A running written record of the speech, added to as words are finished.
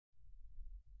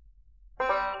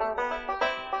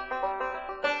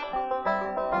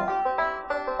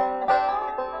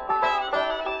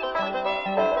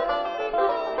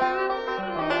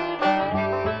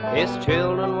His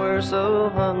children were so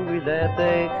hungry that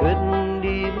they couldn't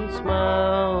even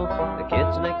smile. The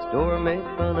kids next door made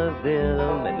fun of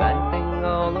them and laughing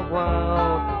all the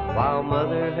while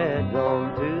Mother had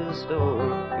gone to the store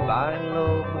to buy a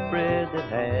loaf of bread that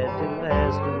had to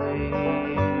last a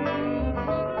week.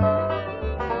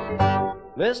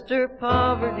 Mr.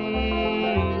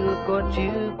 Poverty, look what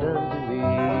you've done to me.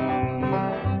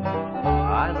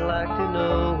 I'd like to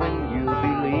know when you'll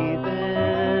be leaving.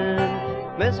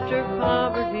 Mr.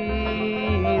 Poverty,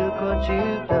 look what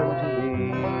you've done to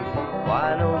me. Why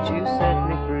don't you set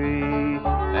me free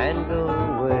and go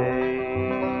away?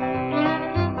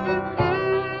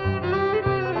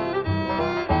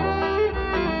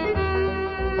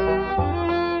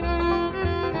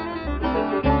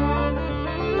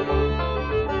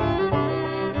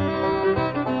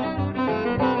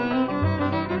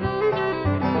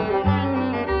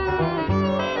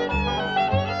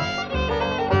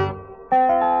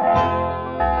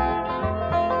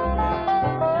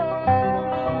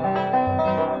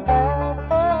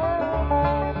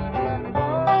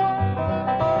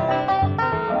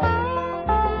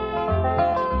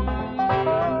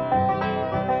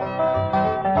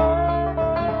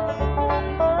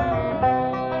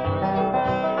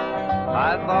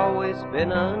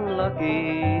 Been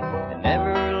unlucky and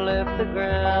never left the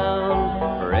ground.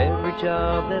 For every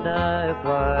job that I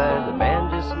apply, the man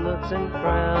just looks and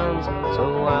frowns.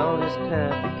 So I'll just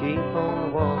have to keep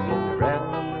on walking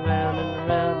round and round and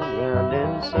round and round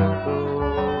in circles.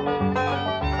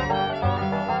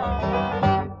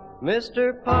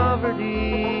 Mr.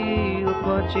 Poverty, look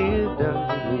what you've done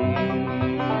to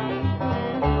me.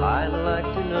 I'd like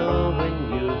to know when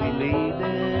you'll be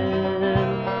leaving.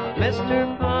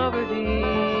 Mr. Poverty,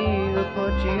 look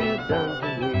what you've done to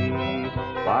me.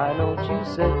 Why don't you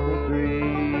set me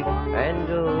free and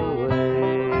go away?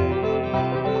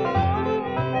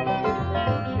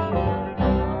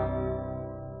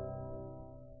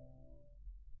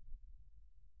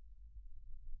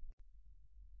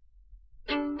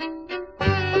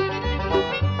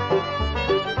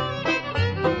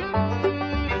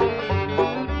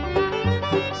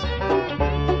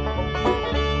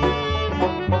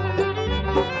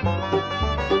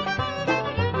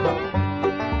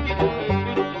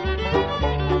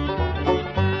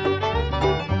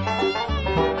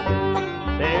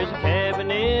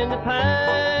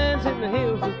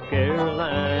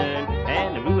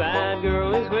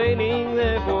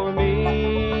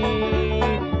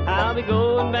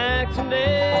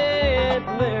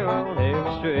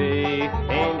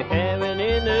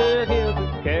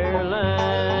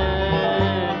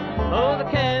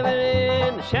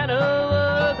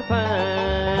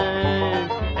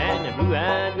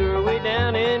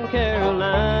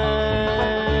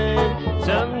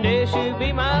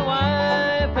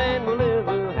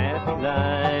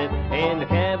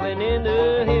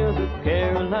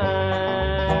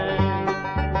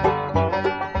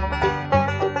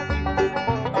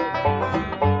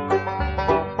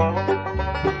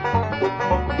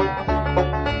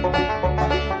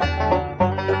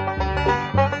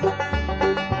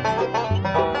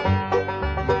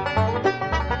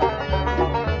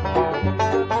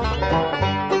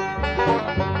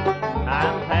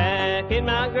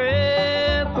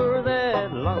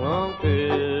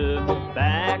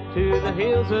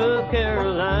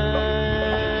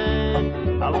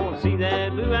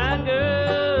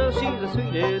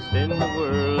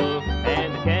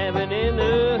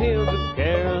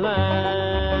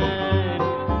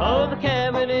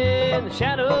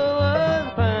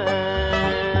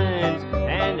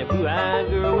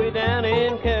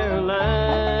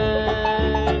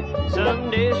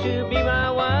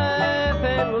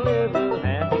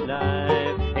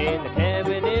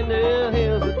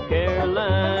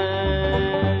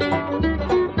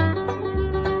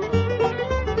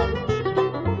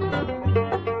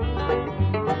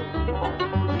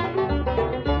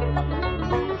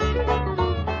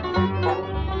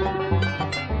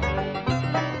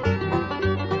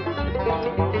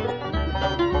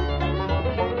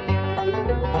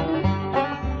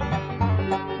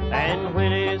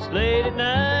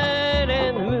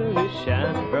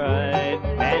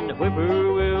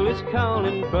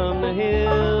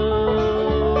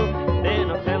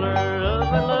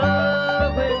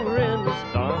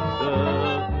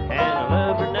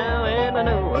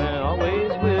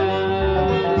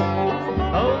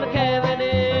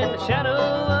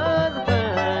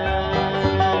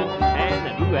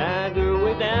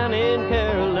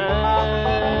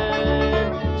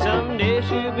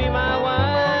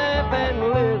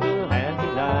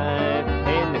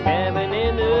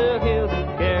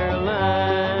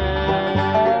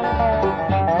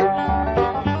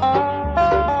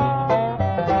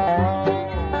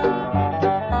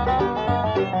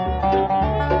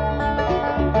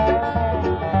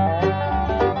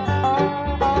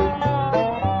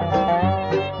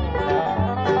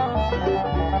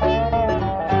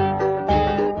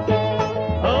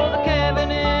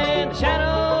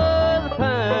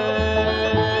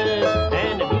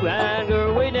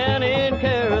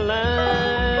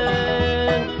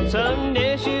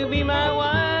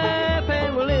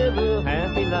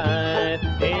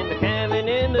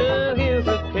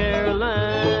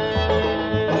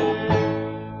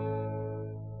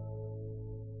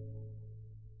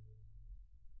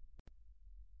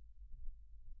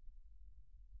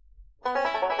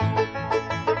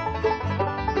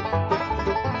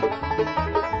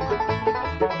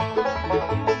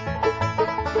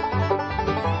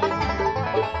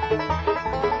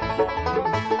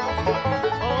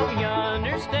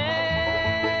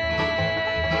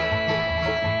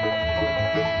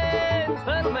 comes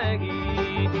little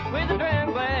Maggie with a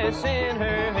dram glass in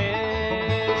her hand.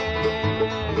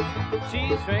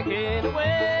 She's drinking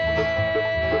away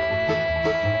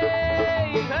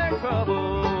her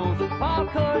troubles while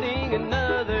courting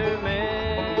another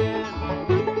man.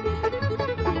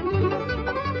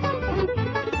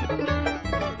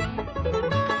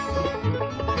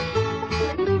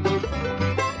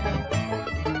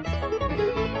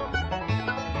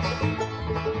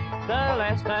 The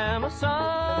last time I saw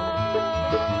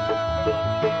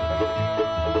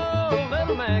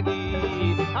little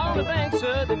Maggie on the banks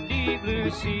of the deep blue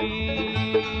sea,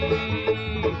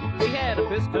 she had a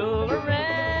pistol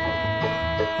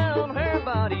around her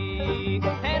body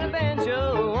and a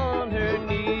banjo on her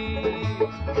knee.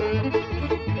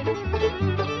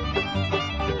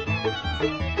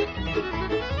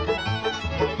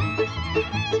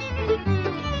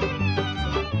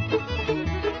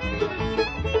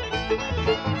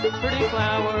 Pretty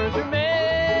flowers are made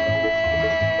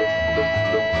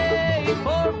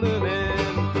for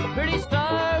blooming, pretty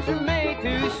stars are made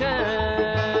to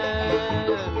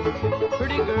shine,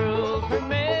 pretty girls are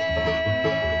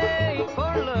made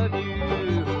for love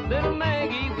you, little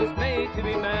Maggie was made to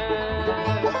be mine.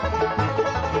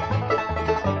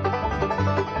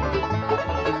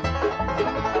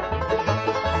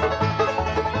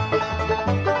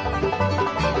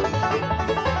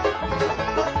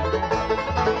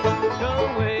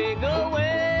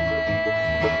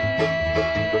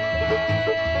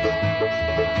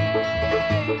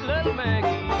 Little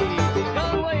Maggie,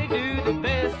 go away, do the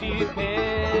best you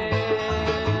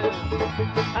can.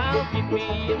 I'll get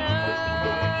me another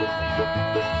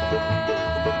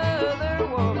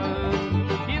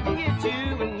woman, you can get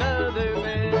you another man.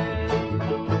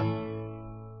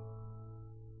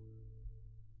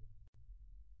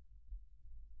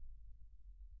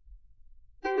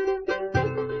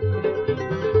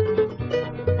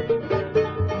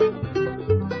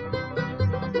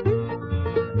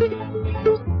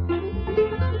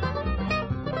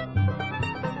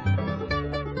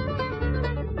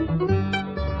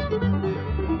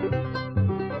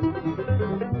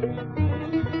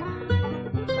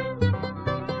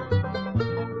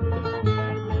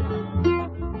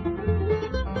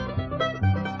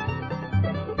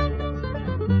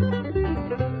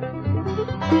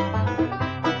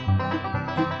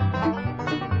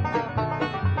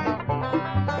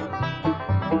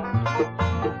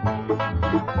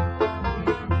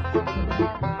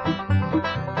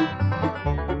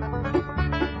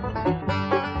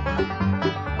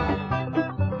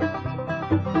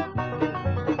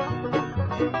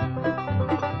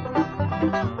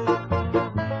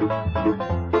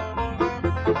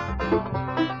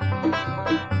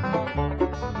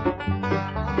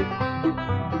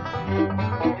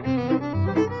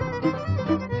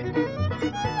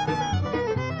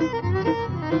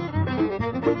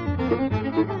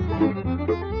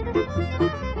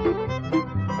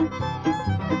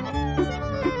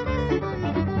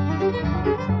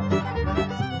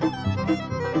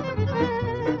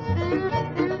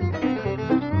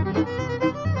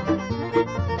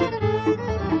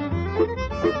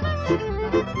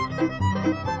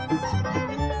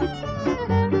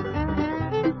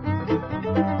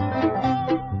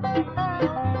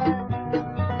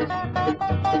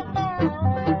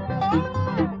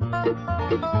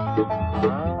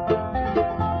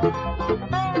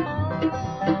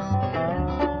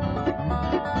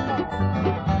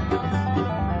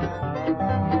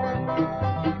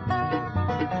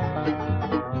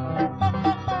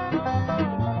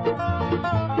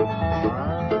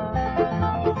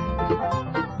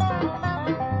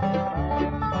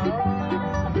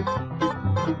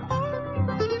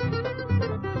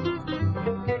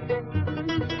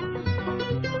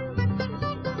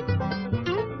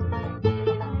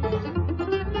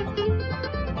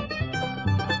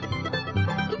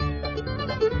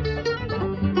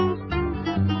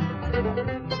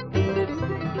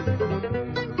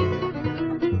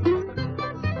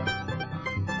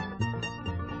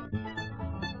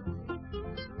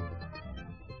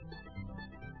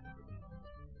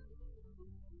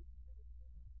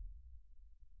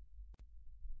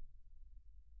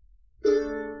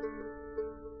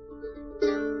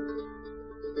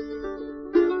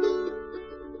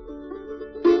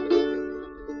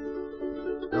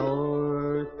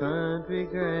 country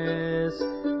grass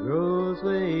grows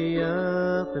way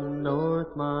up in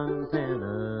North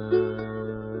Montana.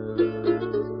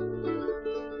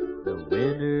 The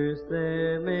winters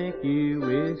there make you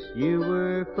wish you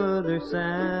were further south.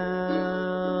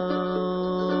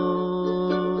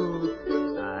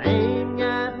 I ain't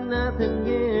got nothing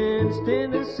against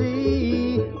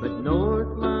Tennessee, but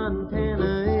North Montana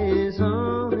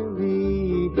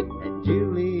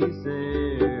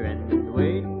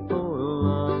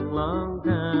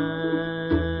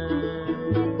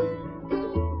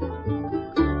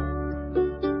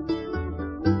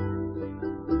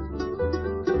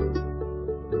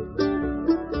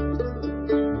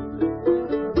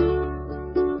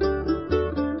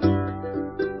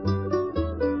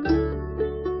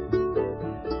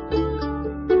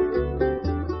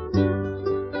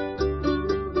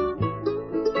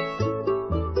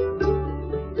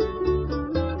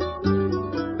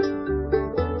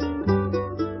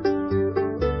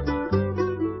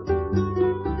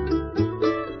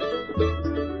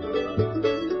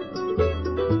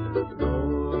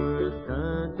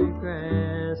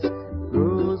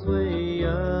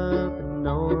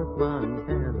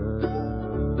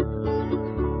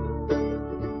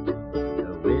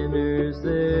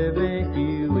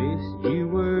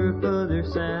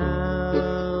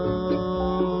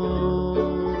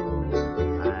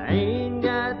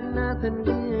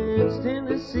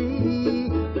Tennessee,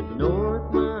 but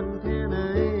North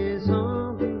Montana is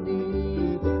haunting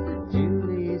me.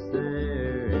 Julie's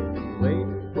there and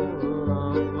waiting for a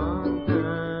long, long time.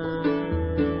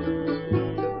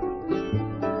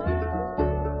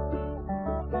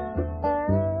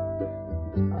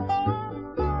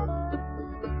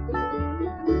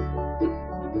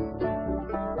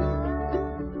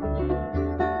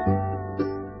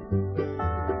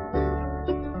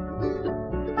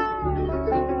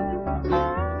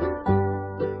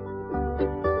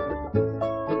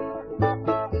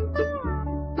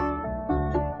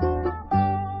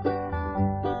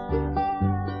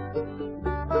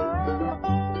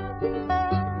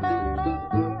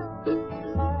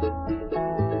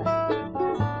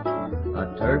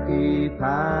 Turkey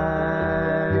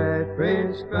pie,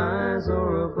 French fries,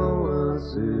 or a bowl of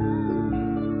soup.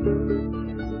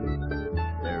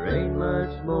 There ain't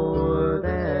much more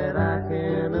that I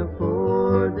can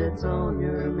afford that's on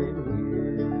your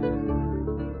menu.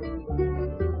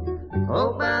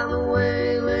 Oh, by the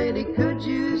way, lady, could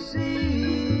you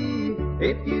see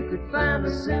if you could find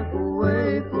a simple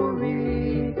way for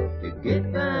me to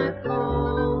get back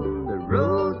on the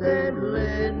road that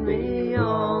led me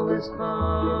all this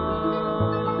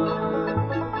far?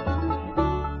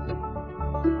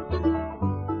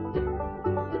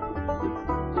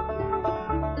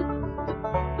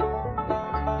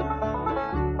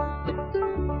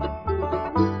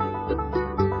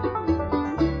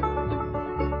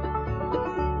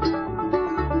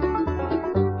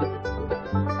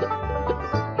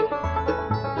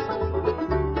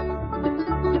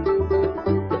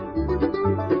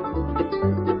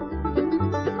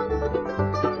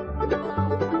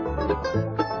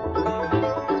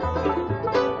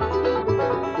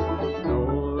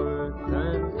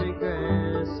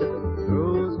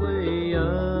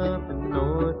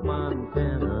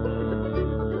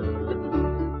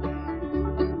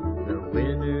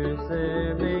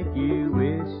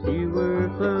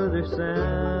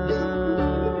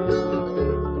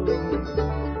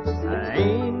 I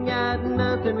ain't got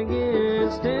nothing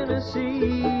against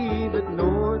Tennessee, but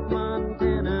North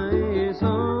Montana is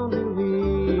haunting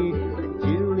me.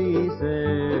 Julie's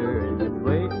there and been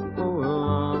waiting for a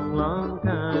long, long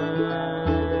time.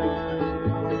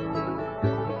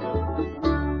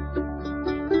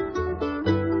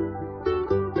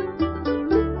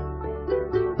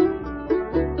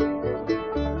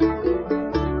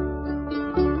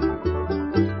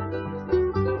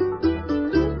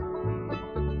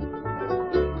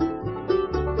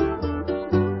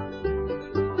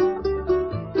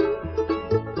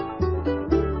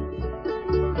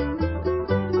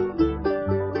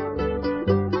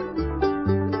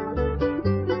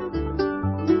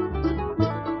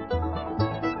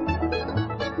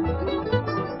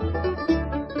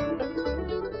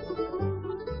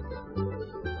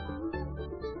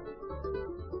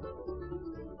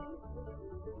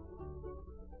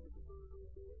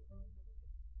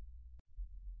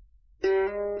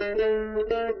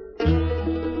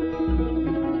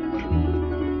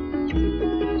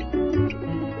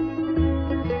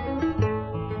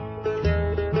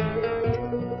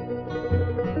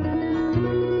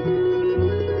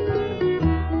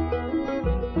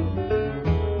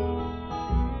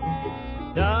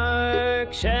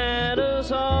 Dark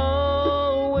shadows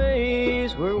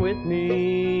always were with me.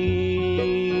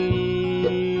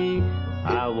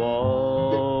 I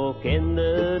walk in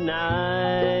the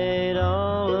night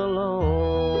all alone,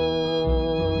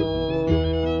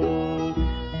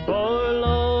 for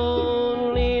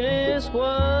loneliness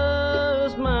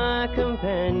was my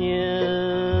companion,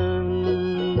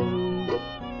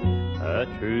 a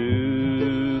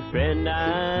true friend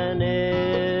I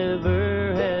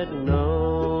never had known.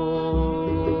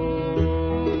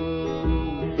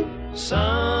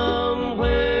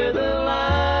 Somewhere the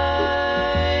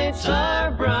lights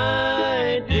are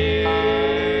bright, dear,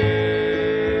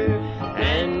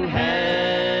 and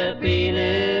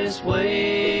happiness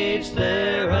waits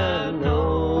there unknown.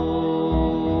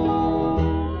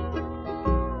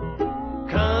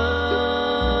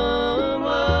 Come,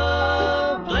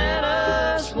 love, let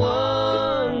us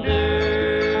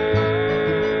wander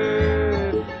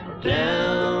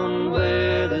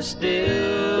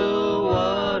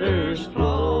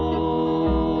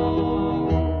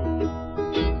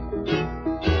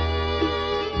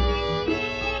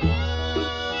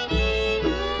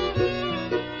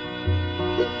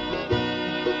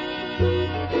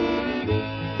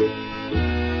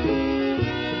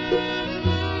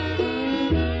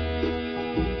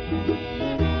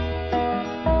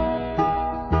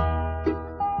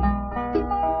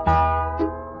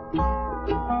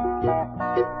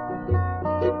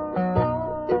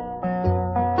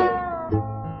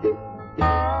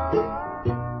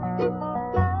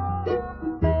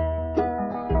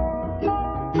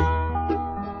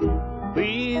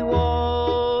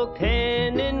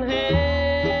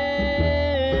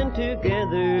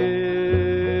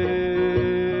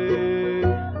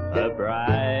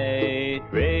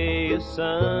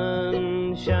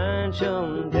sun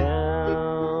shone down.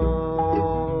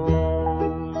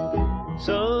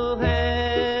 So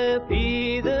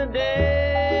happy the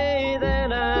day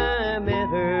that I met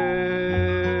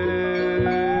her.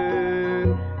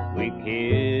 We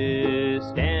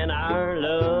kissed and our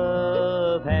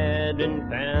love had been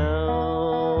found.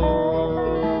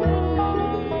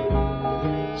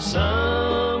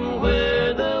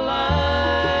 Somewhere the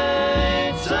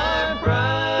lights are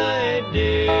bright,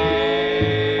 dear,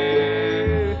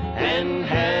 and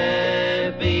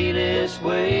happiness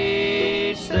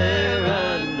waits there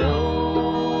unknown.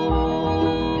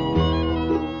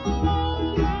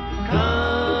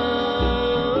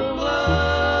 Come,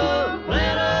 love,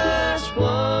 let us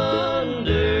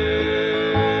wander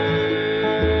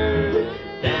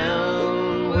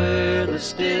down where the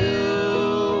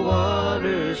still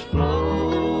waters flow.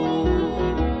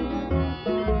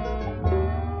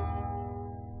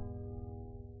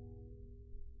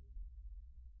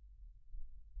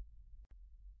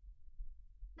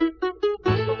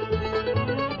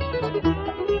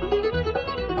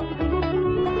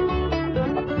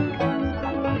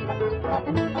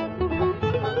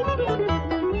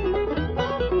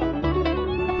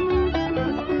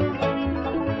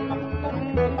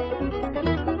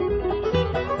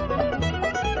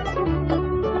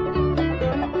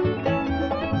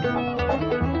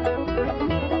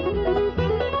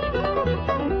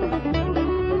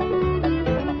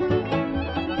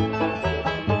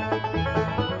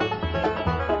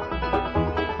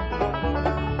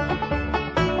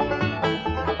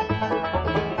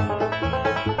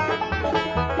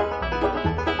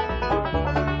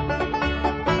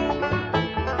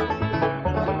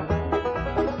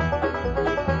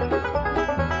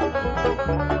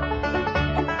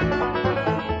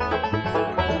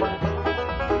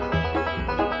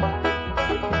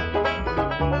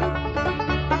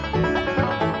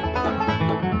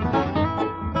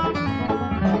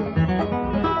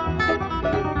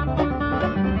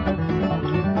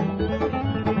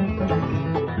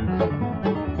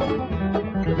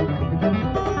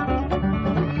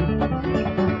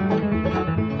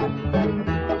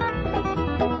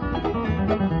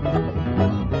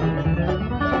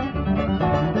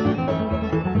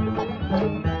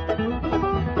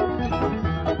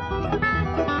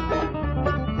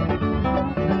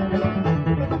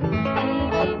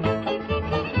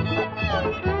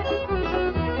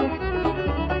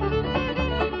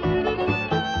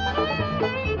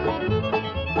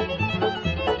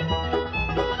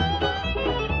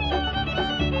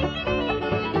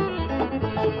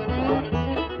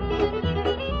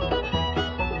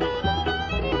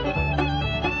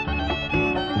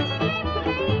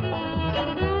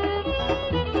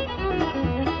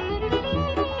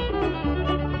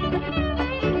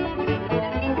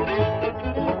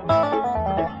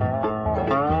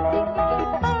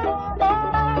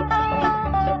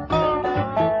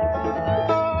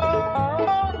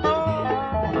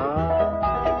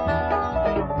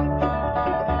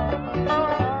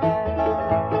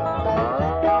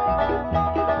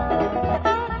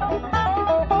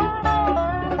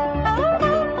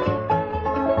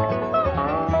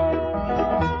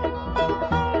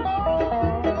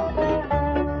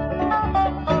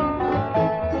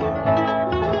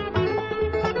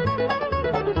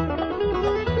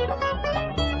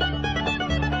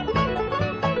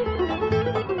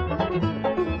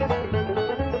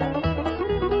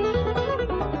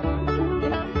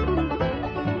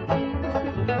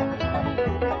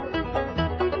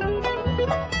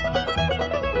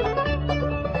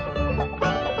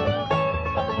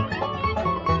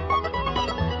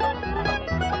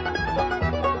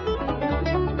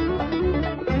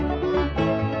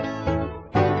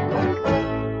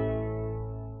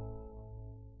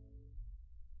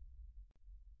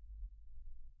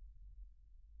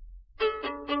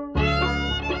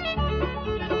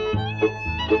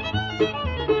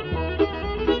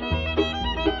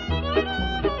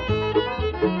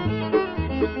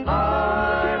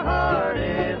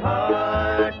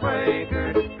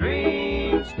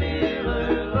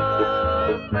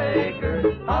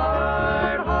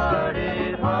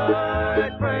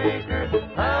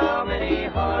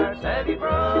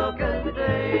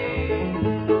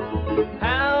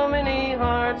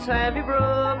 Have you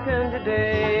broken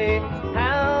today?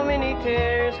 How many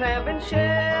tears have been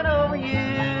shed over you?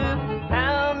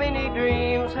 How many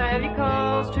dreams have you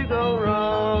caused to go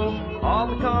wrong? All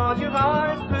because your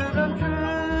heart has proved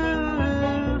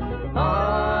untrue.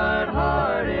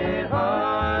 Hard-hearted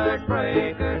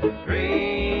heartbreaker,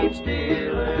 dream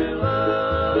stealer,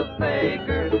 love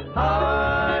faker.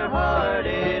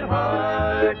 Hard-hearted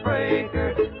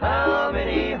heartbreaker, how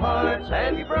many hearts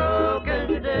have you broken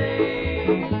today?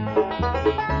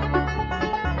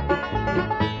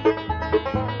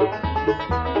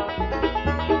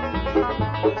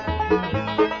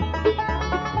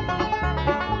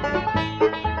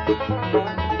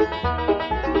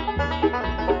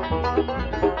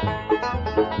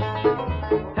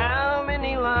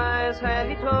 says, have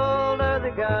you told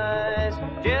other guys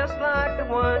just like the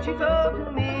one she told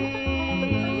to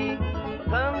me?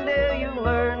 Someday you'll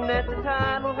learn that the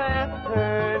tide will have to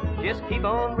turn. Just keep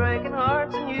on breaking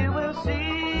hearts and you will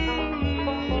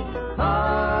see.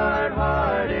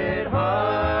 Hard-hearted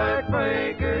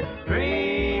heartbreaker,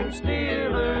 dream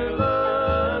stealer,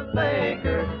 love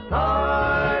faker.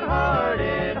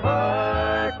 Hard-hearted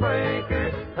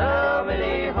heartbreaker, how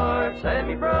many hearts have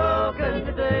you broken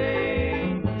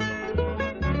today?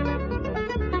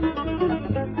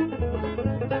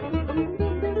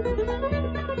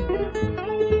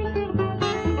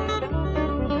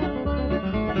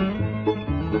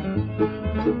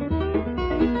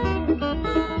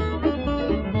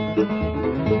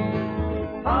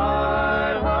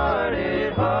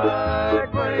 Hard-hearted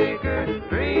heartbreaker,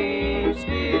 dream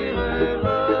stealer,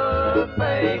 love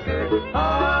faker.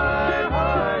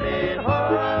 Hard-hearted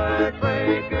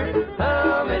heartbreaker,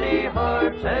 how many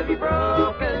hearts have you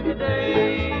broken today?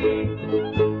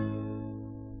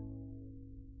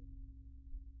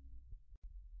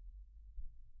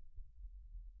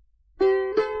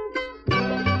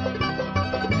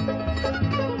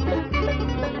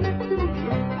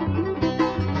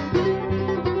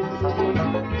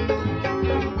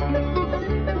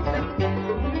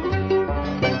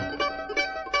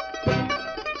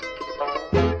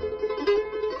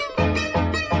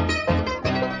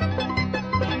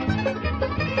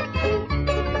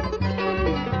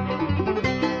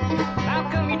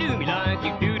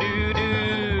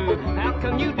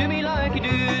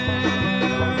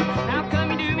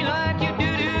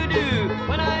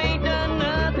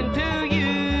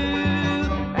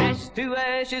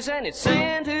 And it's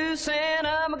sand to sand,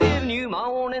 I'm giving you my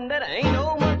warning that I ain't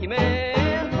no monkey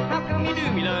man. How come you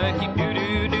do me like you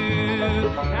do?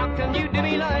 How come you do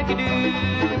me like you do?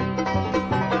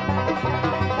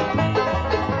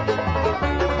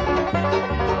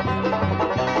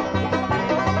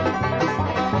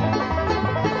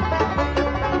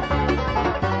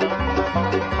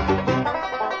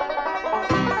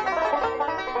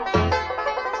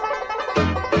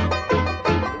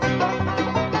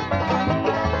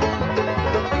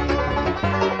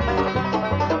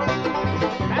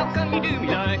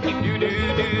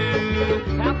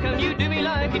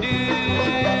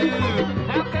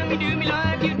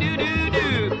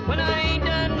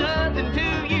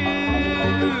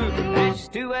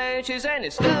 And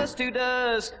it's dust to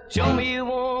dust. Show me a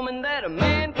woman that a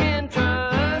man can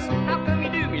trust. How come you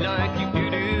do me like you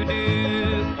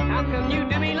do? How come you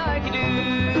do me like you do?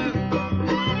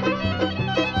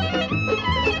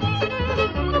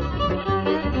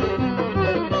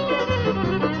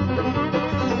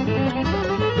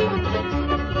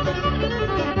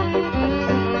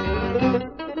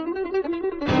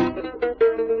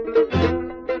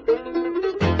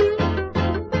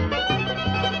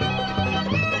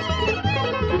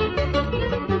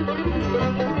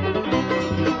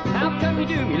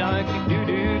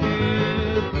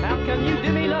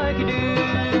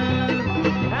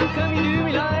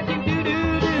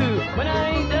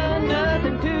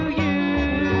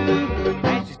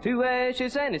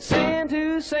 And it's sand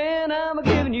to sand, I'm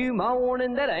giving you my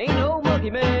warning that I ain't no monkey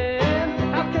man.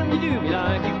 How come you do me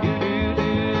like you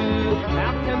do?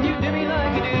 How come you do me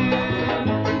like you do?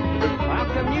 How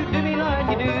come you do me like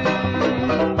you do?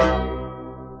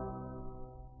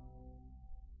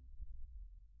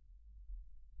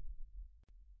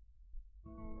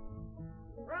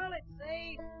 Roll it,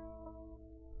 Steve.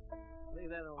 Leave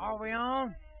that on. Are we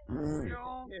on?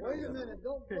 Wait a minute,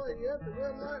 don't play yet, the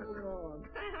red light went on.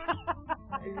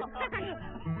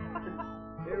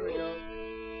 Here we go.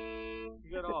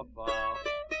 Get off, Bob.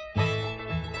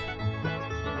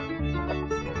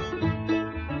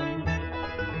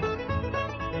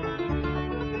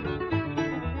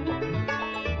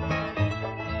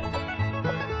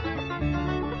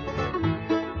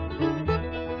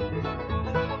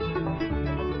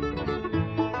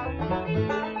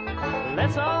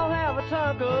 Let's all have a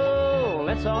taco,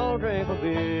 let's all drink a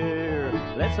beer,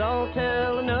 let's all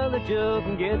tell another joke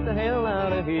and get the hell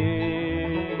out of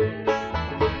here.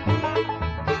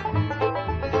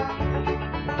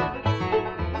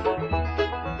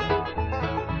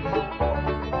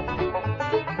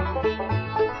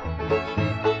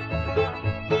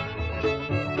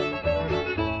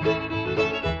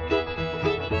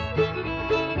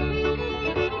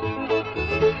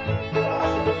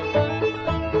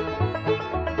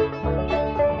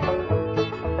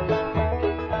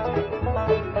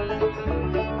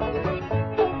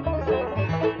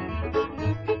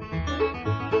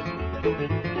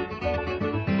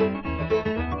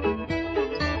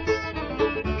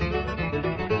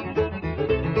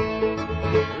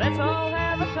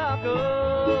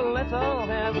 go, let's all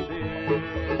have a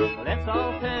beer. Let's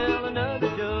all tell another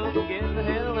joke and get the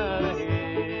hell out of here.